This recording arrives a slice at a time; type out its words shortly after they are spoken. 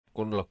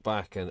going to look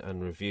back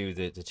and review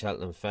the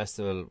Cheltenham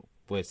Festival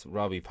with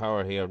Robbie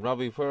Power here. And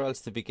Robbie, where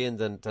else to begin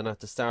than at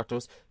the start? There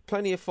was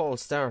plenty of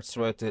false starts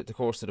throughout the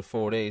course of the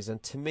 4 days,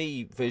 and to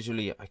me,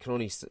 visually, I can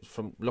only,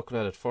 from looking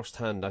at it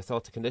firsthand, I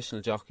thought the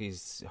conditional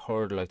jockeys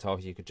hurdle, I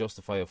thought you could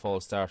justify a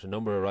false start. A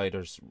number of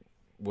riders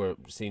were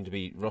seemed to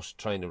be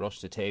trying to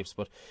rush the tapes,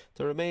 but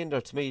the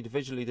remainder, to me,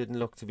 visually didn't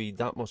look to be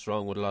that much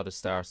wrong with a lot of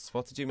starts.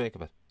 What did you make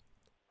of it?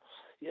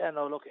 Yeah,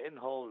 no, look, in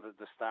whole,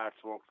 the starts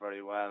worked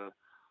very well.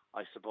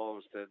 I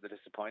suppose the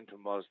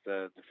disappointment was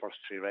the first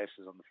three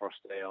races on the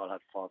first day all had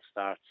false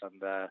starts,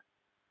 and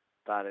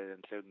that is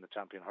including the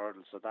champion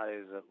hurdle. So that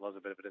is was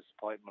a bit of a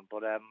disappointment.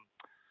 But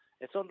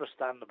it's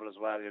understandable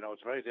as well. You know,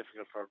 it's very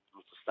difficult for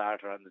the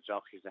starter and the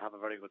jockeys. They have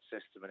a very good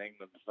system in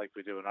England, like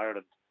we do in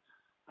Ireland.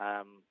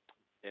 Um,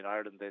 in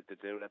Ireland, they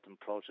do let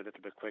them approach a little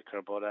bit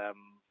quicker, but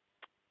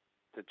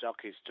the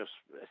jockeys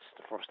it's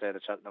the first day of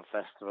the Cheltenham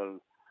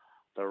Festival.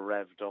 They're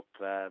revved up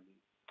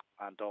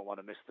and don't want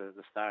to miss the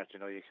start. You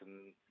know,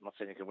 I'm not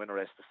saying you can win a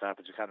race at the start,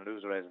 but you can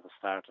lose a race at the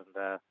start. And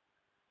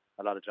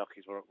a lot of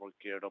jockeys were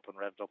geared up and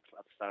revved up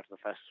at the start of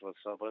the festival.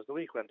 So, but as the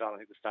week went on, I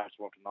think the starts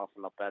worked an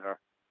awful lot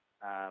better.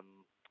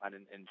 And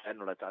in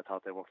general, I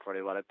thought they worked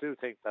very well. I do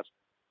think that,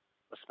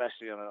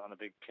 especially on a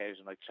big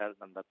occasion like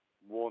Cheltenham, that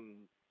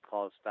one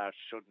false start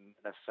shouldn't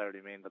necessarily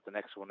mean that the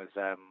next one is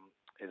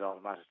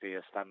automatically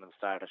a standing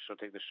start. I should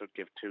think they should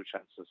give two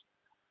chances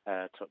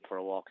for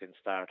a walk-in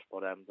start.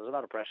 But there's a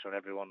lot of pressure on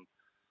everyone,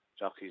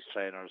 jockeys,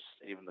 trainers,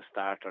 even the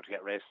starter, to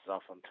get races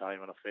off on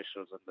time, and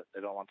officials, and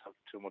they don't want to have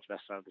too much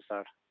messing around at the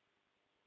start.